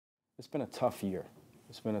It's been a tough year.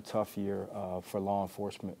 It's been a tough year for law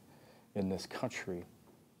enforcement in this country.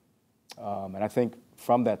 And I think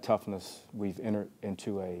from that toughness, we've entered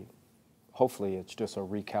into hopefully it's just a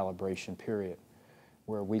recalibration period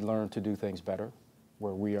where we learn to do things better,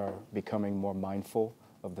 where we are becoming more mindful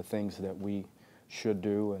of the things that we should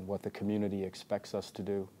do and what the community expects us to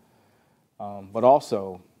do, but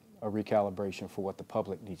also a recalibration for what the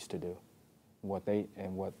public needs to do, what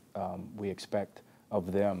we expect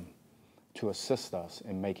of them to assist us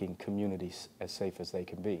in making communities as safe as they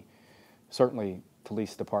can be. Certainly,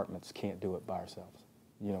 police departments can't do it by ourselves.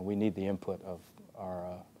 You know, we need the input of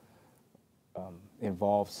our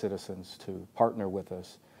involved citizens to partner with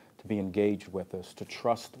us, to be engaged with us, to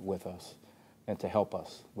trust with us, and to help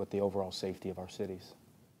us with the overall safety of our cities.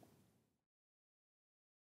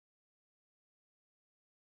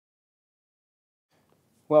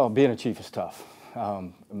 Well, being a chief is tough.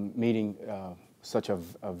 Meeting such a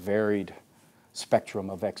varied spectrum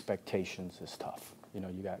of expectations is tough. You know,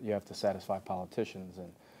 you have to satisfy politicians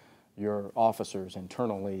and your officers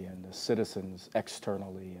internally and the citizens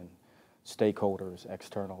externally and stakeholders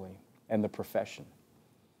externally and the profession.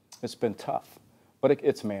 It's been tough, but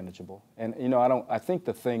it's manageable. And you know, I think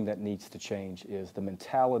the thing that needs to change is the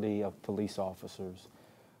mentality of police officers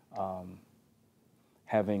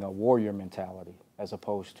having a warrior mentality as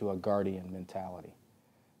opposed to a guardian mentality.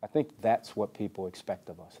 I think that's what people expect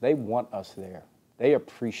of us. They want us there. They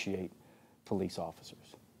appreciate police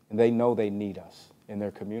officers, and they know they need us in their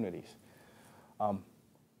communities.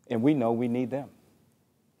 And we know we need them.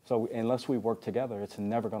 So unless we work together, it's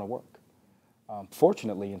never going to work.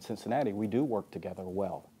 Fortunately, in Cincinnati, we do work together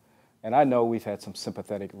well. And I know we've had some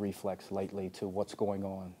sympathetic reflex lately to what's going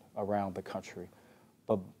on around the country.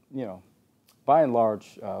 But, you know, by and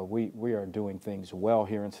large, we are doing things well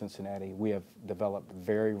here in Cincinnati. We have developed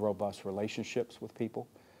very robust relationships with people,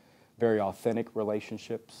 very authentic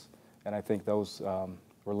relationships, and I think those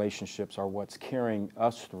relationships are what's carrying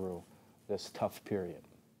us through this tough period.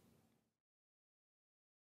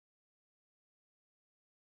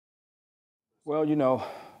 Well, you know,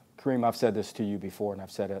 Kareem, I've said this to you before, and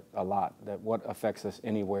I've said it a lot, that what affects us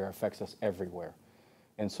anywhere affects us everywhere.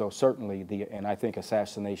 And so certainly, and I think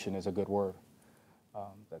assassination is a good word,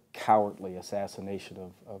 the cowardly assassination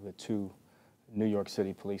of the two New York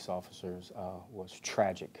City police officers was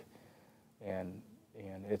tragic, and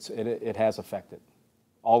it has affected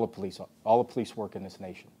all the police work in this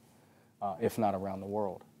nation, if not around the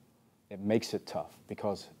world. It makes it tough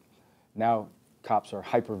because now cops are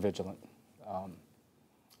hyper-vigilant,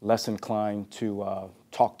 less inclined to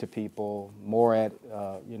talk to people, more at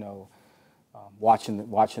you know,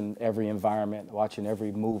 watching every environment, watching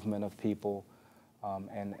every movement of people.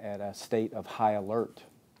 And at a state of high alert.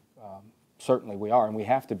 Certainly we are, and we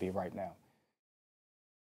have to be right now.